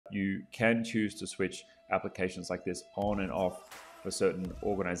You can choose to switch applications like this on and off for certain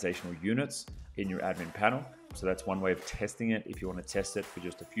organizational units in your admin panel. So that's one way of testing it if you want to test it for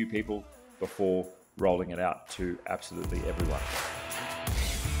just a few people before rolling it out to absolutely everyone.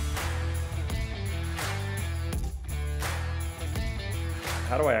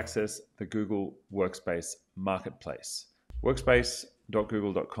 How do I access the Google Workspace Marketplace?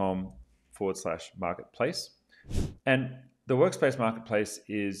 workspace.google.com/marketplace. And the Workspace Marketplace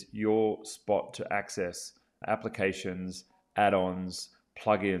is your spot to access applications, add-ons,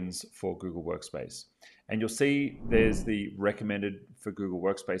 plugins for Google Workspace. And you'll see there's the recommended for Google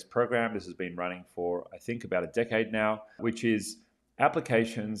Workspace program. This has been running for, I think, about a decade now, which is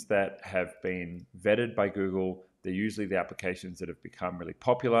applications that have been vetted by Google. They're usually the applications that have become really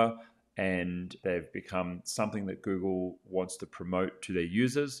popular and they've become something that Google wants to promote to their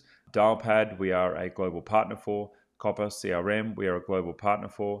users. Dialpad, we are a global partner for. Copper CRM, we are a global partner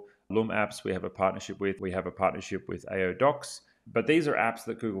for. Loom apps, we have a partnership with. We have a partnership with AO Docs. But these are apps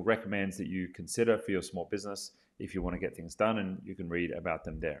that Google recommends that you consider for your small business if you want to get things done, and you can read about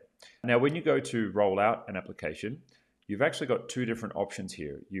them there. Now, when you go to roll out an application, you've actually got two different options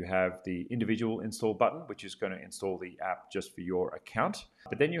here. You have the individual install button, which is going to install the app just for your account.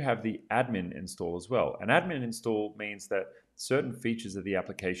 But then you have the admin install as well. An admin install means that certain features of the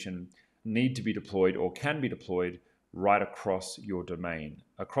application need to be deployed or can be deployed right across your domain,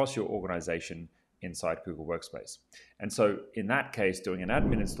 across your organization inside Google Workspace. And so in that case, doing an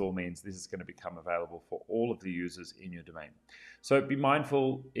admin install means this is going to become available for all of the users in your domain. So be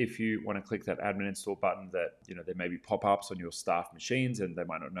mindful if you want to click that admin install button that there may be pop-ups on your staff machines and they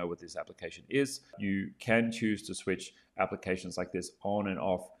might not know what this application is. You can choose to switch applications like this on and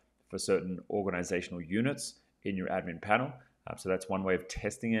off for certain organizational units in your admin panel. So that's one way of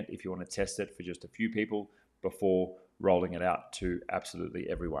testing it if you want to test it for just a few people before rolling it out to absolutely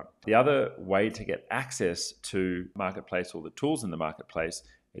everyone. The other way to get access to Marketplace or the tools in the Marketplace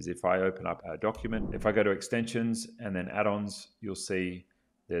is if I open up a document. If I go to extensions and then add-ons, you'll see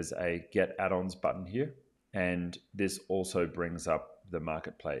there's a Get Add-ons button here. And this also brings up the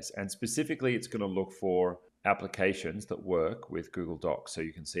Marketplace. And specifically, it's going to look for applications that work with Google Docs. So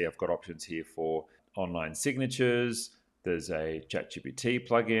you can see I've got options here for online signatures. There's a ChatGPT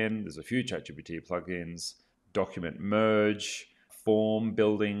plugin. There's a few ChatGPT plugins. Document merge, form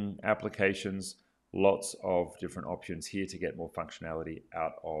building applications, lots of different options here to get more functionality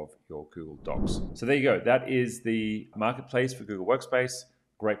out of your Google Docs. So there you go. That is the Marketplace for Google Workspace.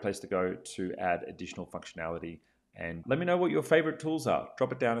 Great place to go to add additional functionality. And let me know what your favorite tools are.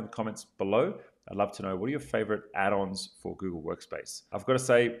 Drop it down in the comments below. I'd love to know, what are your favorite add-ons for Google Workspace? I've got to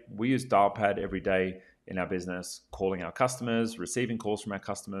say, we use Dialpad every day in our business, calling our customers, receiving calls from our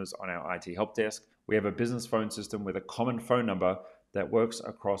customers on our IT help desk. We have a business phone system with a common phone number that works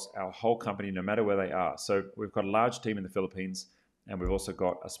across our whole company, no matter where they are. So we've got a large team in the Philippines, and we've also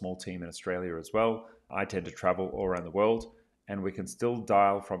got a small team in Australia as well. I tend to travel all around the world, and we can still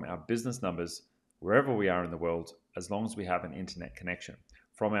dial from our business numbers wherever we are in the world, as long as we have an internet connection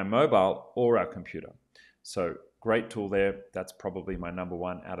from our mobile or our computer. So great tool there. That's probably my number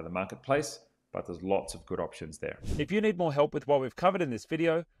one out of the Marketplace, but there's lots of good options there. If you need more help with what we've covered in this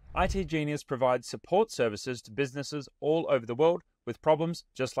video, IT Genius provides support services to businesses all over the world with problems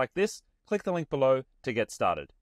just like this. Click the link below to get started.